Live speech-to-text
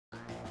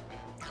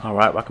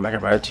Alright, welcome back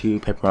everybody to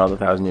Paper Mario The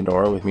Thousand Year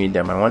Door with me,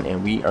 Deadman1,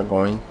 and we are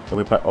going to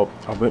we're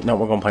going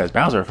to play as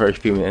Bowser for a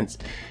few minutes,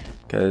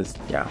 because,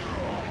 yeah.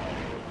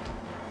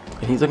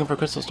 And he's looking for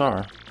Crystal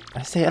Star.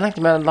 I say, I'd like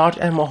to mount a large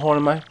animal horn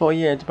in my full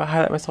year to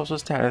highlight my social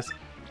status.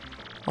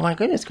 Oh my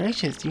goodness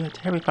gracious, you have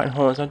terrifying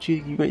horns, don't you,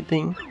 you great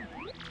thing?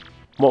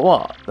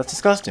 What? That's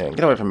disgusting.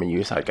 Get away from me,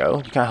 you psycho.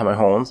 You can't have my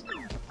horns.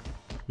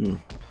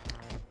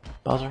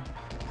 Bowser?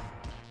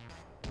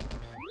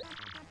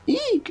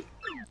 Eek!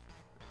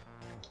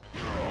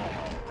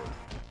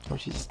 Oh,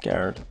 she's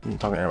scared. I'm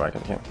talking to everybody,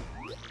 okay.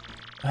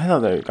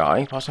 Hello there,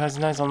 guy. Pasha has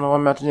nice on what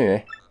I'm about to do,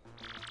 eh?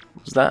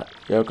 What's that?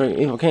 You're a great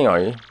evil king, are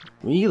you?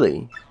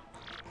 Really?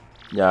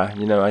 Yeah,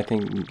 you know, I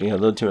think you get a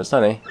little too much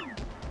sun, eh?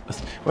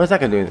 What's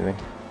that gonna do anything?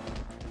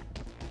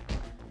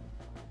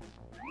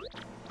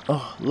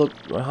 Oh,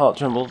 look, my heart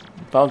trembled.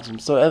 Found him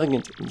so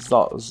elegant. This is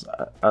not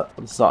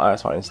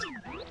as finest.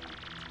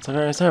 It's a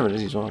very servant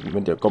as usual. You've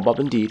been dear Bob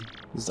indeed.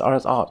 This is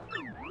artist's art.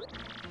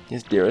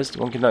 Yes, dearest,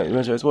 one cannot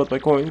measure its worth by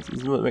coins. This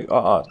is what makes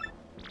art.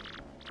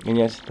 And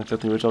yet, the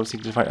filthy rich always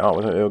seek to find art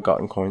with her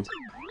ill-gotten coins.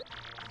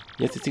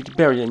 Yes, they seek to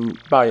bury it and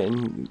buy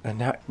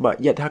it, but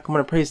yet, how come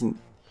when I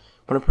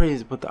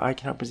praise what the eye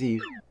cannot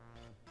perceive?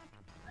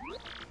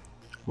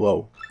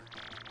 Whoa.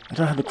 I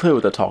don't have a clue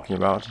what they're talking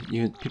about.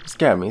 You people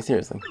scare me,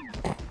 seriously.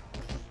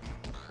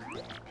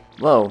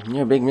 Whoa,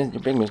 you're big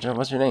mister.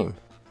 What's your name?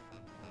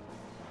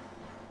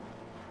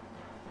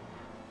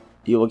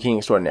 Evil King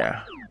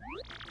Extraordinaire.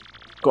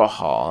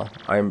 Gaha,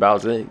 I am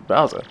Bowser,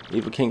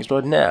 Evil King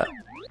Extraordinaire.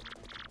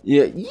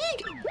 Yeah,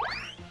 yeek!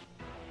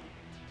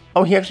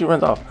 Oh, he actually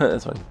runs off.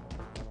 That's funny.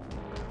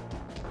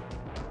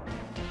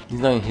 He's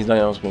not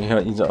on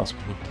screen. He's not on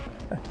screen.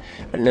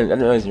 I didn't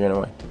realize he ran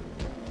away.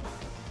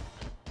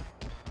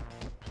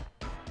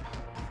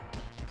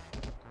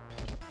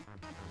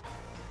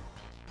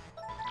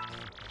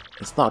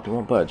 It's locked, it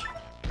won't budge.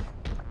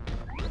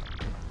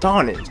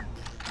 Darn it!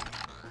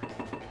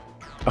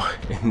 Oh,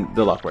 and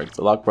the lock breaks.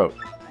 The lock broke.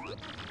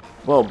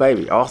 Whoa,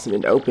 baby, awesome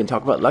and open.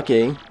 Talk about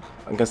lucky.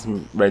 I guess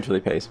some rage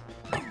really pays.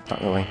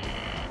 Not really.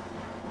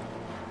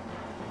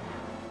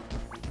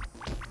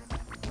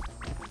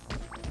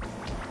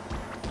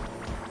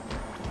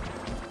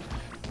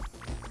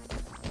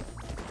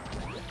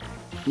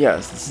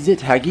 Yes, this is it,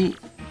 Haggy.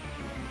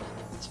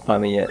 It's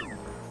finally it.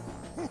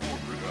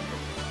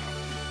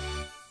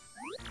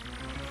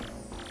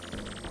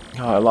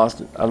 Oh, I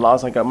lost it.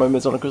 I got my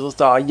miss on a crystal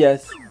star.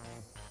 Yes.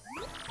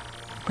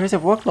 Great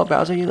workflow,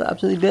 Bowser. You're the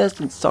absolutely best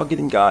and star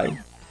getting guy.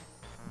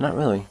 Not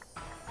really.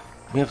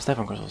 We have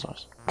 7 crystal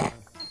stars.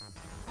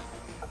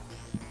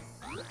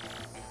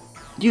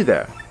 You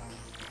there?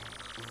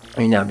 I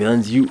mean, now,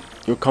 villains, you're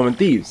common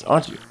thieves,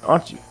 aren't you?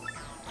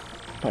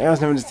 My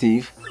eyes never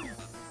deceive.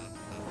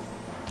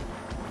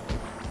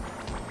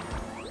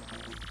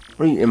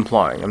 What are you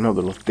implying? I'm no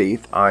little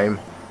thief. I'm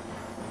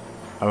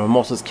a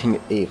remorseless king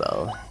of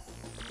evil.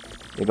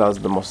 If I was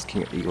the remorseless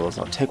king of evil,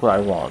 I'll take what I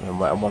want,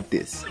 and I want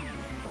this.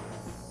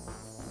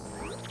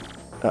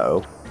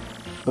 Uh-oh.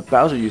 But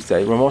Bowser, you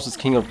say, remorseless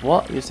king of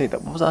what? You say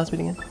that. What was the last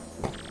bit again?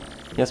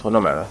 Yes, well, no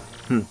matter.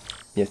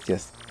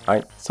 Yes.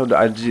 So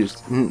I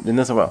deduced. Then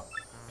that's well.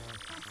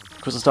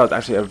 Crystal Star is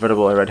actually a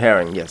veritable red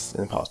herring. Yes,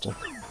 an imposter.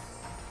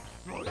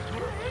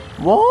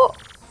 What?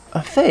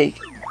 A fake?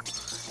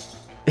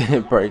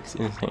 It breaks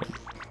in his hand.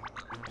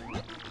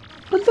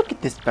 But look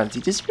at this fancy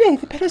display.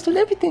 The pedestal and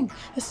everything.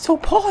 It's so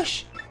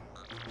posh.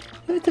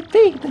 If it's a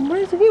fake, then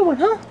where's the real one,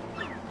 huh?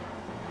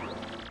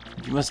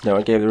 You must know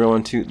I gave the real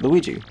one to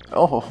Luigi.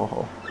 Oh ho ho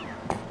ho.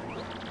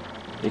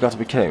 You got to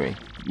be kidding me.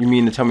 You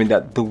mean to tell me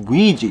that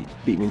Luigi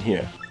beat me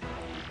here?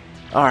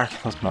 Ark,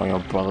 those Mario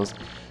brothers.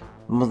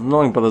 The most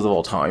annoying brothers of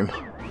all time.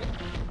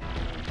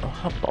 Oh,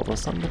 how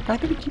bothersome. The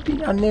fact that we keep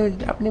being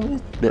unnamed is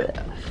bleh.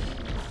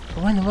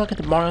 But when I look at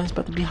the Mario, it's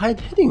about to be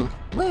hitting.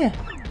 Where?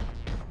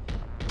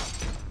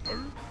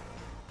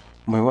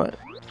 Wait, what?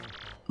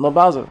 No,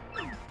 Bowser.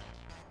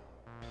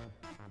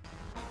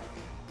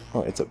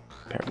 Oh, it's a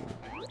parrot.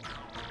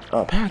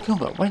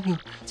 Paragumba, why are you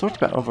so worried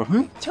about over?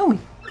 Tell me.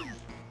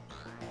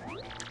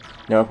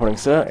 Now reporting,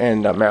 sir,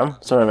 and ma'am.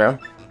 Sorry, ma'am.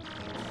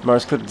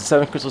 Mario's clipped the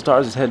 7 crystal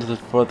stars is headed to the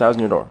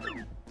 4,000-year door.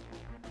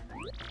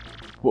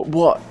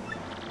 What?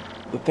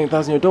 The thing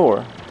 1,000-year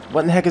door?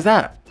 What in the heck is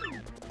that?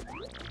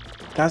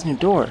 1,000-year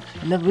door?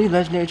 I never believed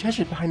legendary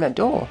treasures behind that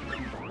door.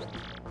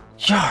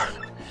 Yarr!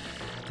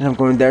 Then I'm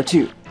going there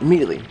too,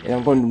 immediately, and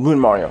I'm going to ruin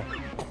Mario.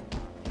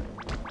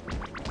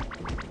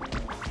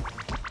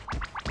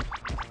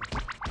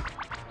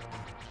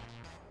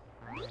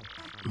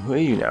 Who are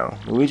you now?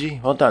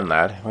 Luigi? Well done,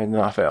 lad. I did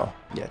not fail.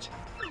 Yet.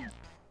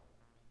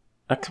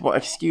 Well,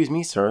 excuse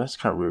me, sir. That's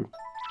kind of rude.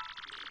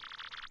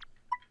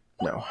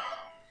 No.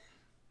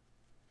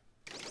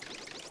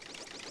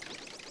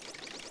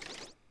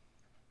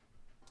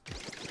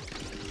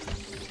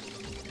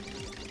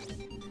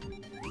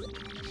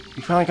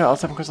 We finally got all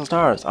 7 crystal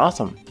stars.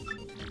 Awesome.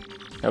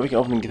 Now we can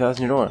open the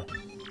 1,000-year door.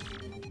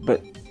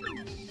 But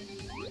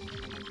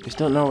we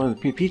still don't know where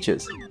the Peach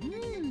is.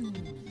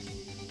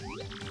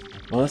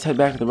 Well, let's head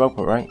back to the rope,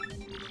 right?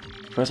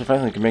 Professor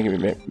Franklin can make it.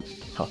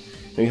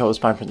 Maybe help us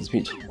find Princess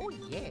Peach.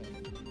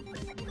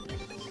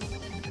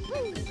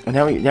 And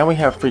now we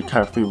have free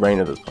reign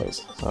of this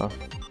place.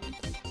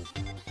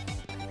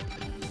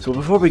 So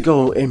before we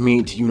go and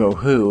meet you know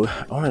who,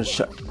 I want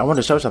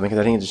to show something because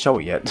I didn't get to show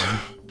it yet.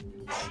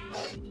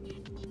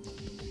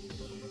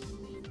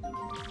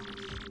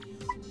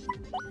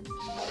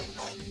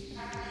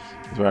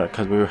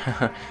 Because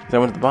I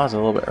went to the boss a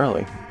little bit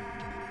early.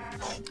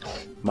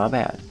 My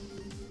bad.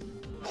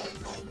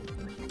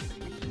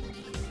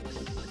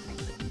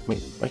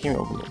 Wait, why can't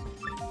we open it?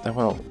 That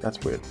one, that's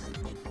weird.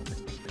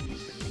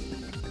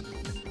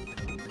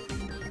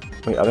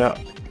 Wait, are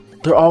they?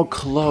 They're all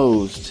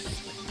closed.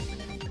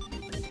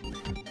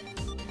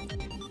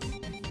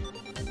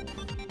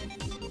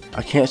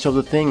 I can't show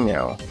the thing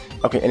now.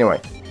 Okay,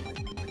 anyway.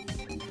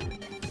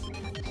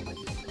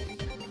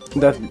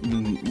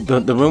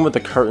 The room with the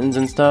curtains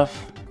and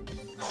stuff.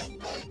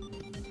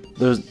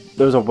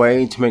 There's a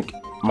way to make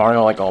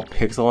Mario like all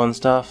pixel and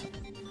stuff.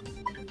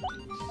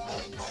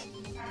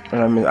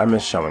 And I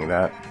miss showing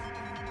that.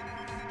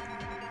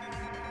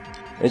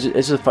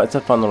 It's a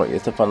fun little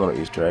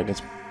Easter egg.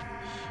 It's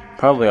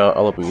probably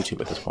all over YouTube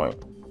at this point.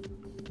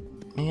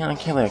 Man, I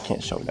can't believe I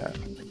can't show that.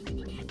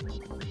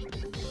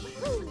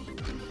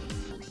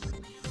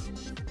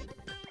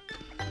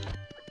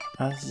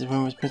 This is the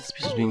room where Princess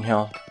Peach is being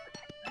held.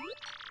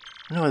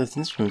 I don't know what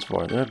this room's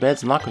for. There are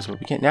beds and lockers, but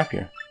we can't nap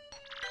here.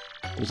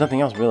 There's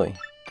nothing else, really.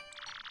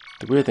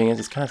 The weird thing is,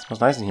 it kind of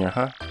smells nice in here,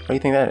 huh? What do you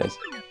think that is?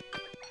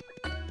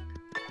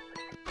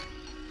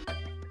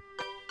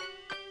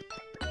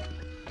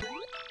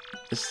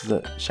 This is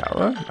a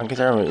shower room? I guess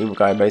I remember Evil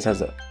Guy Base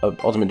has a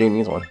Ultimate Doom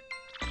needs one.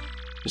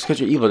 Just because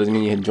you're evil doesn't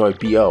mean you enjoy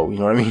BO, you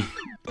know what I mean?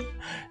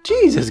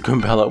 Jesus,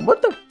 Goombella,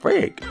 what the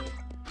frick?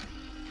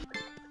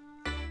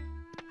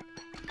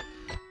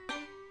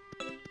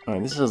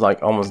 Alright, this is like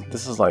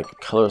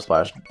Color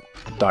Splash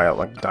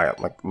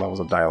like levels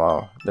of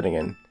dialogue. Then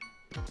again,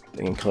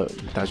 Color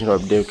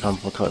Dodgeball did come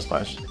from Color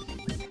Splash.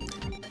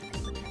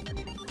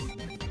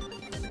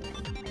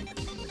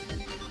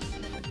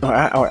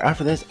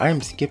 After this, I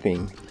am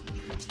skipping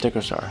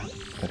Sticker Star.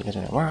 Gotta get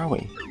in it. Where are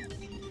we?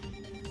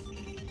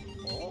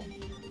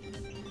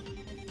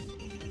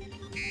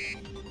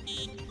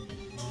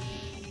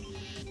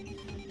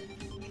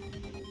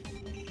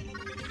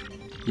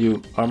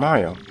 You are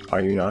Mario,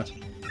 are you not?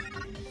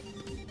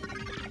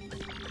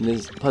 It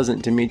is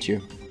pleasant to meet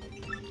you.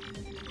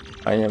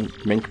 I am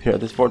the main computer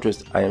of this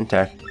fortress. I am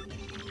Tech.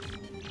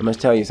 I must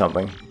tell you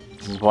something.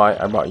 This is why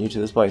I brought you to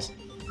this place.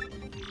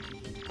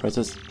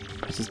 Princess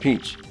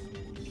Peach.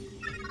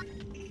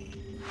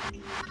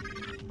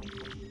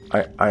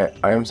 I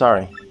am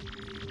sorry.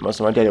 Most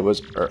of my data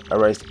was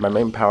erased. My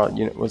main power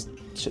unit was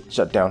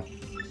shut down.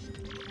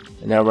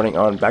 And now running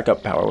on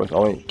backup power with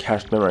only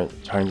cached memory,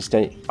 trying to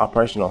stay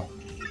operational.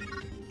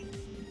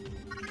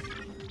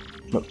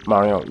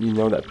 Mario, you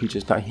know that Peach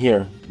is not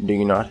here, do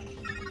you not?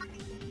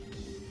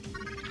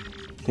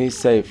 Please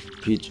save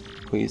Peach,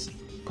 please,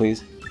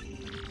 please.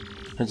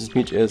 Princess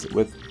Peach is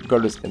with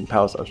Godus in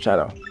Palace of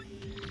Shadow.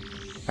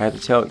 I had to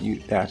tell you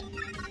that.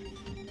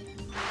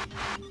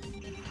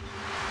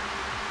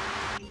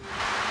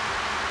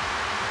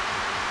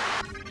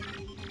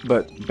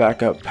 But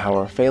backup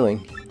power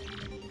failing.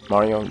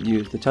 Mario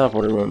used the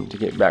teleporter room to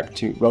get back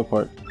to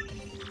Rogueport.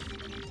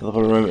 The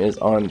teleporter room is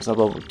on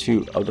sublevel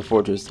 2 of the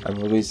fortress. I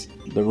will release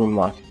the room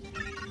lock.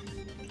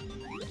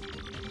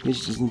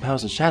 Peach is in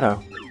Palace of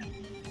Shadow.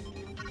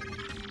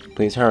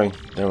 Please hurry.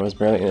 There was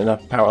barely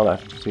enough power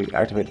left to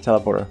activate the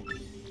teleporter.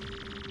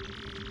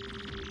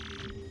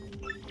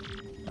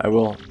 I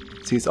will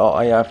cease all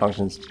AI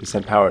functions to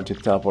send power to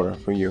the teleporter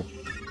for you.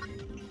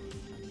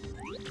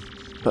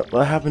 But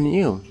what happened to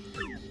you?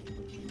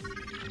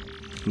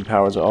 When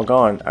powers are all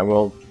gone, I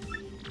will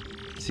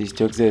cease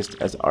to exist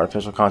as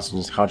artificial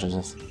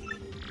consciousness.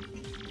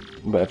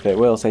 But if it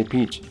will save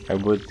Peach, I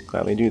would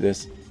gladly do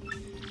this.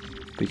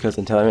 Because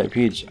until I met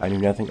Peach, I knew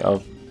nothing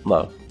of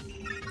love.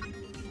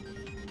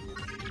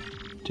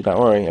 Do not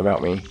worry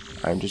about me.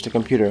 I am just a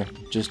computer,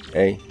 just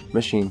a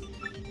machine.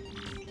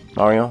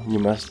 Mario, you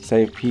must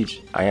save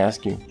Peach, I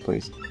ask you,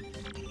 please.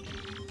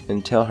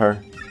 And tell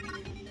her.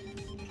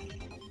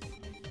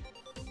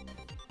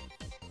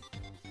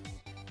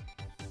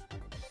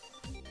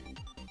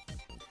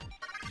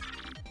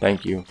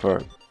 Thank you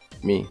for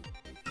me.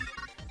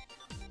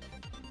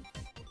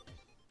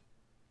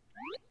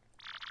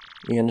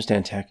 We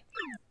understand, Tech.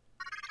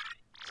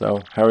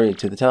 So, hurry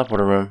to the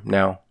teleporter room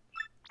now.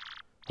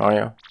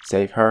 Mario,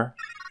 save her.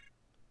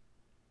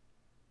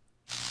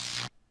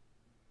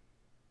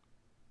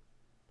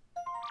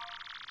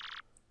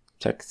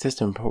 Tech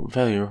system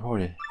failure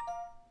reported.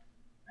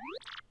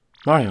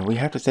 Mario, we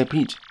have to save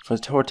Peach for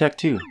Tower Tech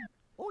 2.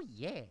 Oh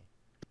yeah.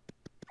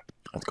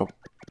 Let's go.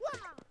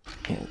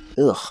 Yeah,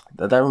 ugh,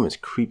 that room is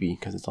creepy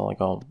because it's all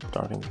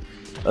dark and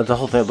the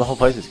whole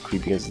place is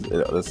creepy because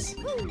it's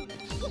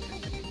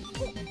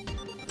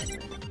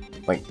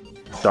like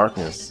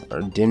darkness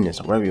or dimness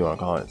or whatever you want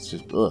to call it. It's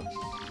just ugh.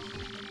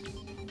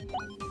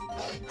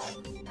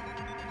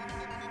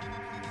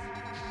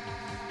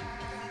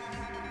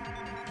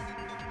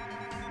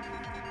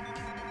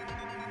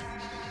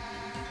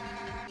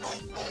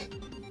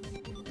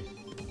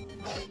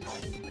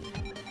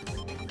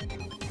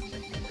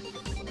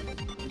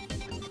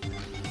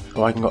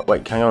 Oh, I can go.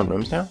 Wait, can I go in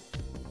rooms now?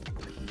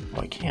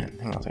 Oh, I can.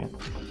 Hang on a second.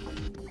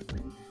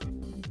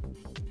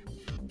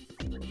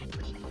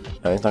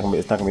 It's not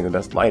gonna be the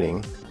best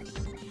lighting.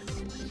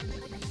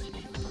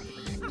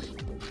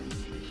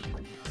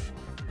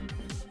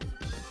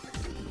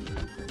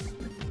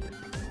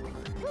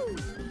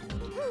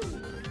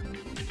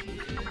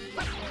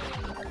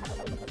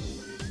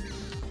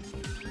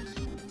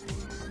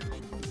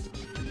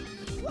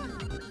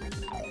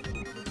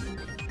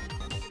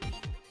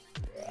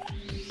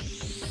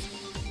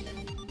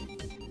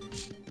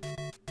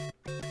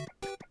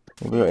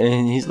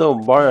 And he's little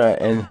Bara,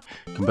 and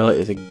Goombella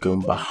is a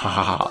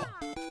Goomba.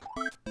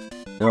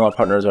 And all our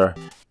partners are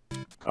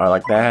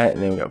like that.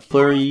 And then we got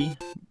Flurry,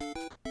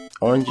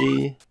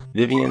 Orangey,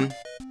 Vivian,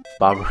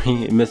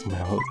 Bobbery, and Miss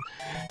Mellows.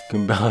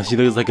 Goombella, she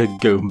looks like a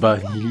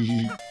Goomba.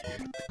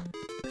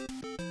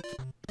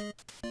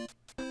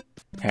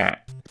 Ha.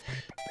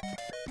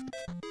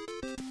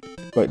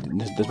 Wait,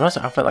 does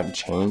Master outfit like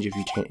change if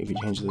you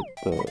change the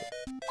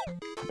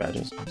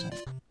badges? I'm sorry.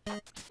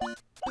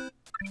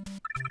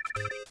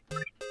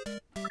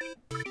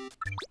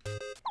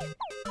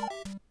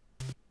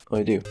 Oh,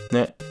 I do.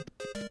 Nah.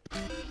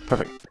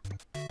 Perfect.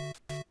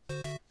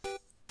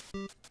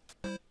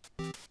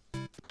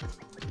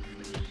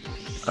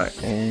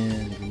 Alright,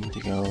 and we need to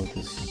go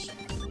this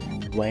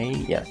way.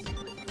 Yes.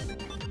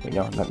 Wait,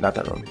 no, not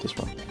that room. This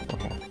room.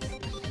 Okay.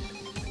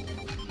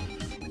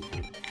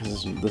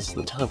 This is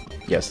the telephone.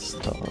 Yes, this is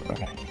the telephone.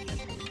 Okay.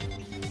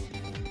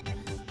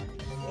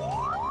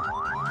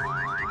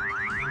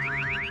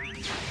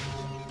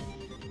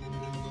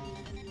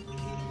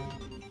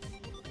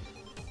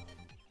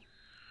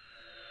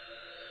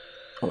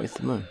 Oh, it's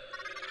the moon.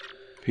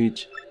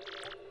 Peach,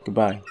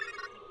 goodbye.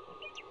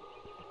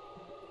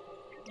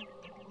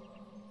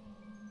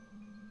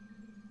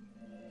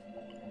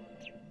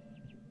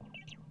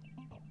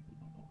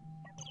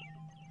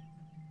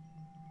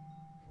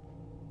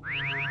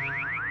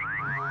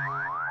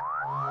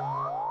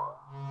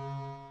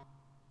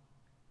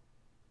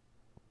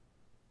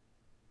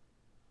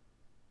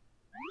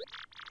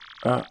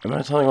 Am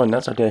I telling anyone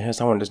nuts or did I hear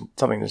something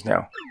just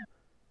now?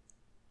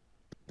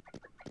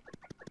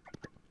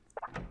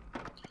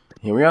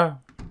 Here we are.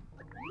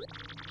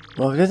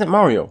 Well, it isn't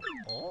Mario.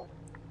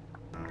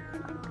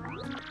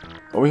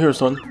 Over here,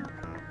 son.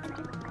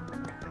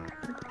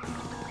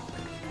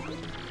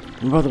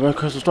 You brought the red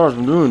crystal stars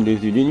from the moon,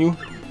 didn't you?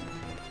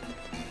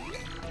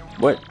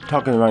 What?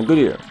 Talking around good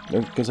ear. I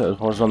guess that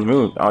was on the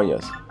moon. Oh,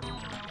 yes.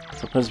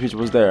 So Princess Peach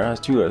was there, as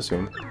too, I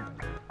assume.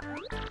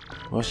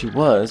 Well, she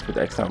was, but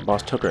the X-Town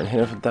boss took her and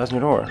hid her from the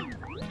 1,000-year door.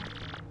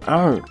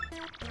 Ow!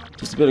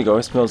 Just a bit ago,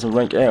 I smelled some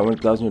rank air when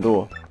the 1,000-year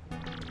door.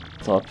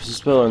 Saw a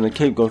spell in the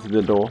cave go through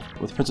the door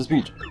with Princess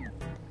Peach.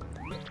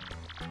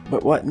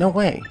 But what? No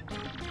way!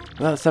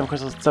 Without the seven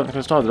crystal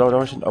stars, the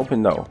door shouldn't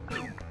open, though.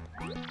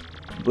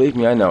 Believe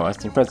me, I know. I'm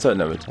quite certain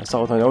of it. I saw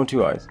it with my own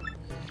 2 eyes.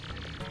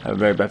 I have a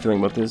very bad feeling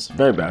about this.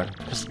 Very bad.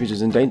 Princess Peach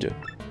is in danger.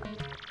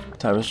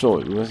 Time is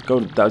short. We must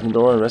go to the 1,000-year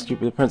door and rescue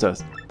the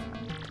princess.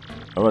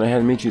 I went ahead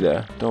and meet you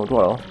there. Don't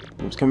dwell.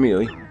 It was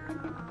Camille.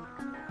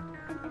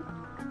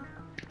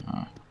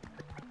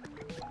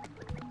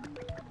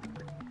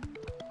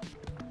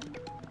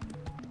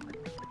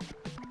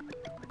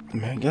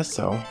 I guess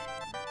so.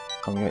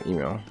 I'm gonna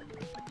email.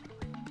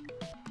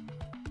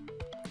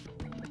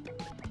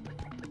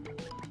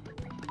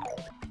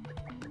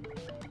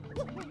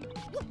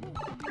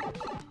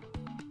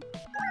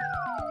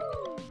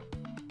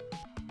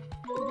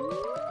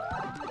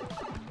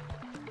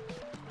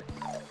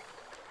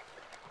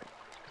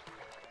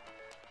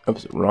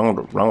 Oops,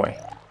 wrong way.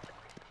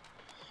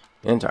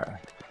 Entirely.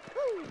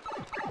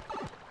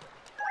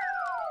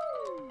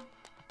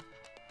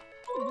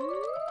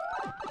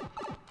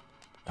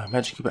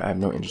 Magic Cube, I have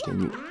no interest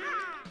in you.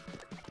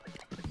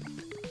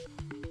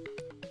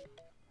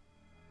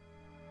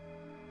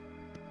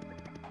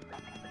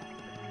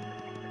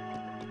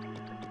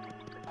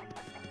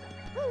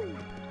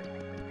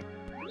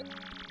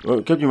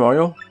 Well, kept you,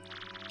 Mario?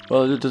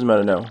 Well, it doesn't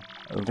matter now.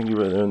 I don't think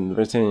you're in the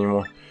vicinity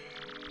anymore.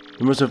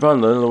 You must have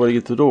found another way to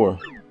get to the door.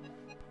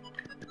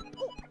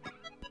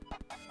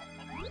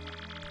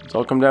 It's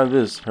all come down to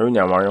this. Hurry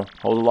now, Mario.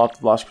 Hold aloft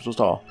the lost crystal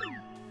star.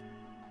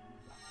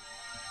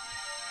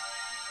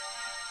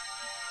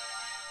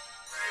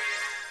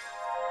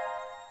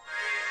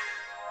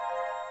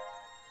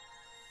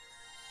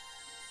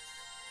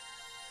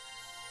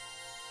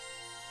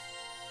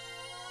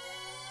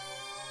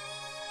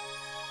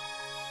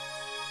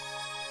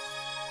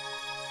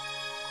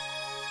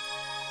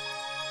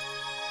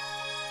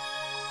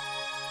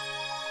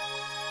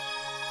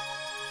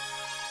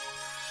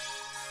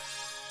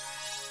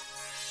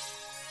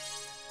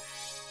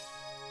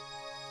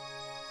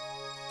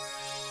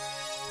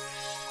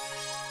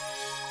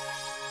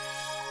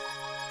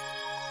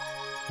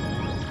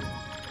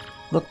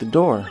 Look, the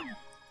door.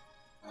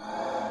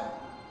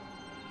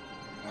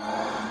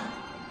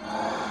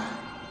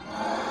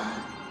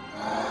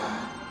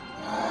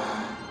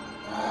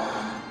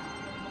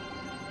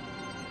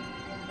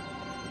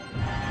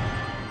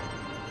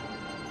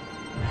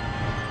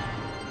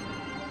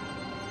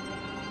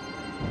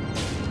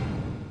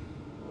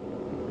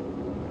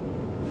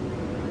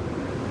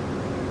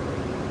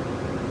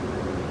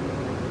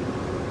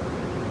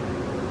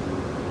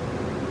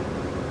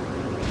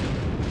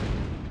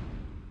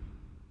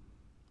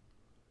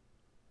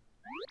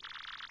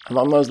 At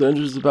long last, the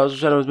entrance to the Palace of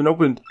Shadow has been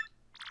opened.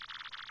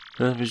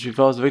 She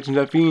falls victim to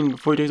that fiend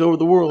before he takes over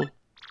the world.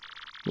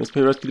 You must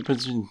pay to rescue the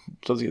princess and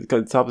get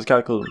to the top of this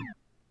cataclysm.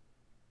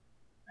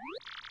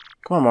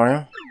 Come on,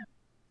 Mario.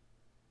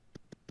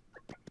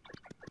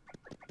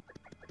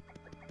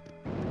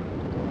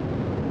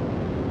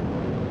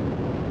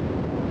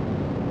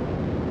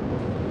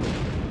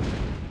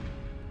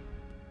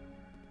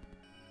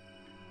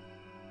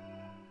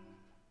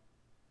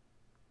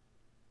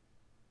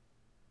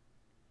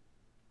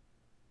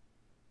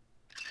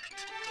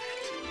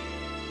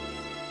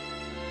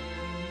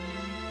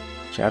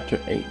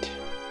 Chapter 8.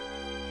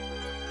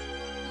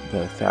 The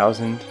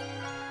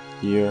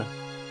 1,000-Year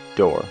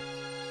Door.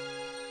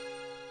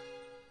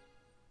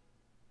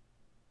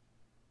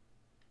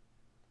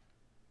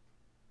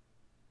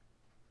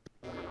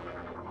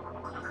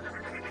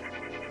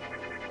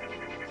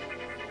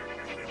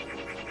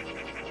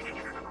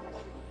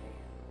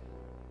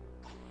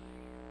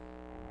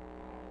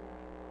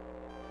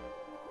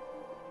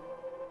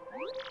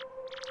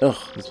 Ugh,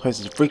 this place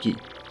is freaky,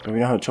 but we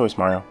don't have a choice,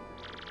 Mario.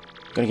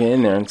 Gotta get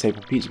in there and save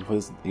Peach before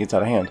this gets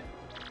out of hand.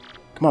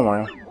 Come on,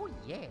 Mario. Oh,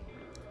 yeah.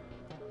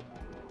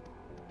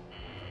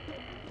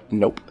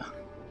 Nope.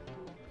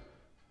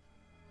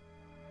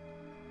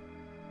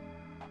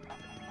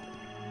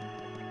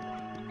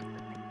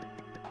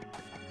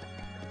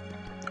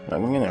 Not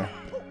going in there.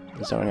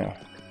 It's not right now.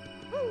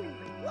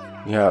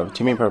 You have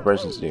too many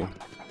preparations to do.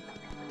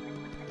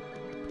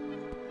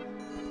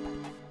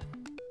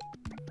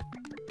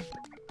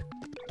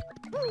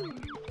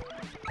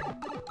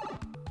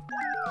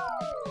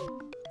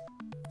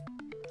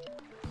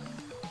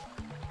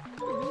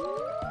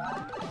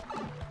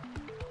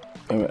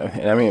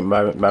 And I mean,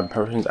 by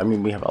preparations, I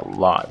mean we have a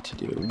lot to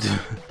do.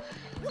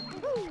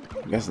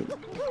 I guess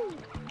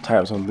tie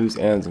up some loose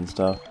ends and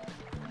stuff.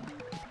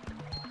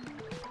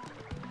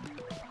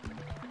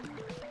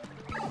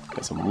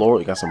 Got some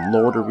lore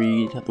to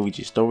read,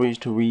 Luigi stories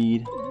to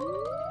read.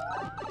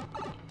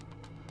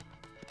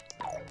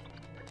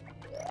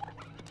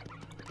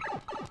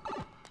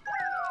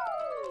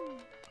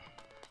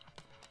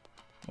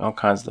 All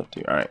kinds of stuff to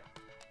do. Alright.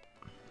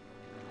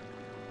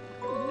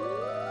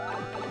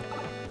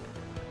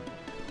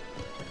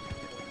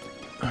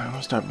 I'm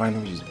gonna start buying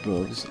Luigi's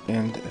books,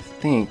 and I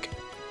think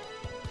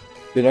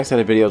the next set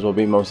of videos will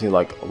be mostly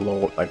like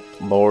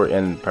lore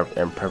and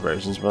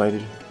preparations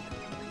related.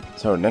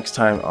 So next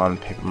time on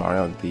Paper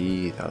Mario: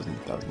 The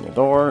Thousand-Year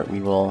Door, we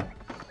will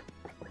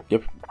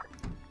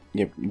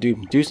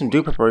do some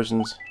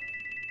preparations,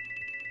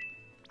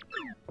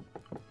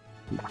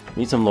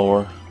 read some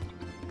lore,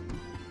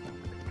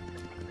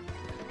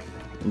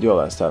 and do all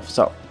that stuff.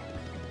 So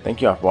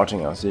thank you all for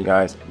watching. I'll see you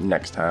guys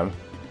next time.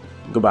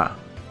 Goodbye.